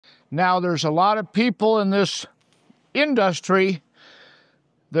Now, there's a lot of people in this industry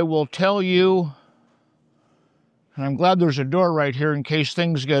that will tell you, and I'm glad there's a door right here in case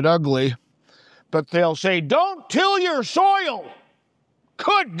things get ugly, but they'll say, don't till your soil.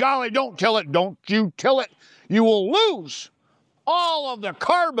 Good golly, don't till it. Don't you till it. You will lose all of the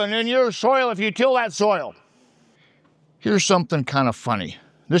carbon in your soil if you till that soil. Here's something kind of funny.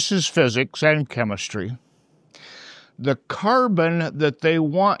 This is physics and chemistry. The carbon that they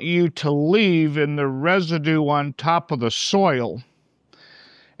want you to leave in the residue on top of the soil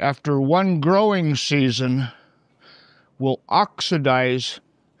after one growing season will oxidize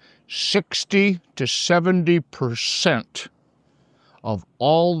 60 to 70% of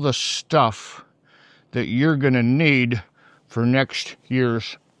all the stuff that you're going to need for next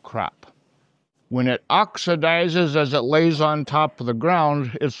year's crop. When it oxidizes as it lays on top of the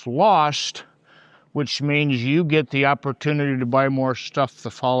ground, it's lost, which means you get the opportunity to buy more stuff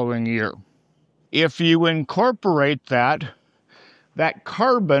the following year. If you incorporate that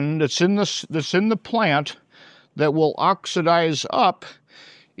carbon that's in the plant that will oxidize up,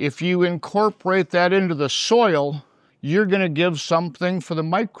 if you incorporate that into the soil, you're going to give something for the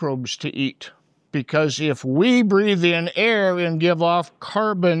microbes to eat. Because if we breathe in air and give off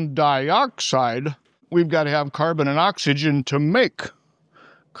carbon dioxide, we've got to have carbon and oxygen to make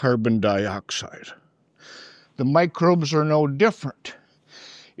carbon dioxide. The microbes are no different.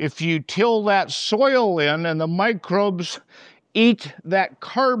 If you till that soil in and the microbes eat that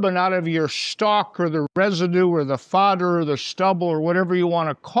carbon out of your stalk or the residue or the fodder or the stubble or whatever you want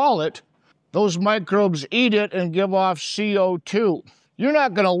to call it, those microbes eat it and give off CO2. You're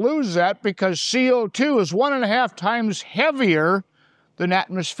not going to lose that because CO2 is 1.5 times heavier than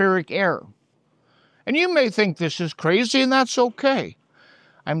atmospheric air. And you may think this is crazy, and that's okay.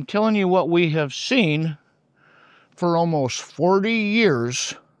 I'm telling you what we have seen for almost 40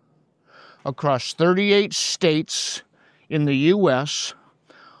 years across 38 states in the U.S.,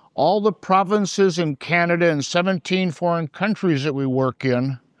 all the provinces in Canada and 17 foreign countries that we work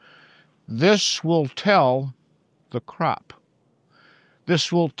in. This will tell the crop.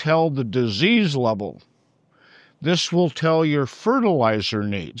 This will tell the disease level. This will tell your fertilizer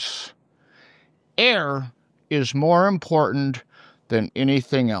needs. Air is more important than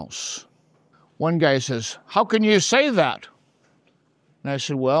anything else. One guy says, how can you say that? And I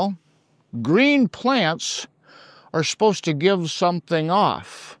said, well, green plants are supposed to give something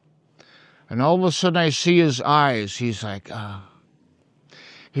off. And all of a sudden I see his eyes. He's like,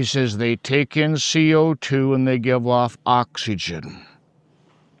 He says they take in CO2 and they give off oxygen.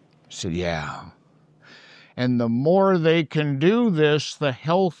 I said, yeah. And the more they can do this, the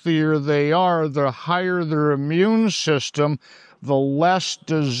healthier they are, the higher their immune system, the less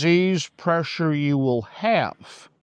disease pressure you will have.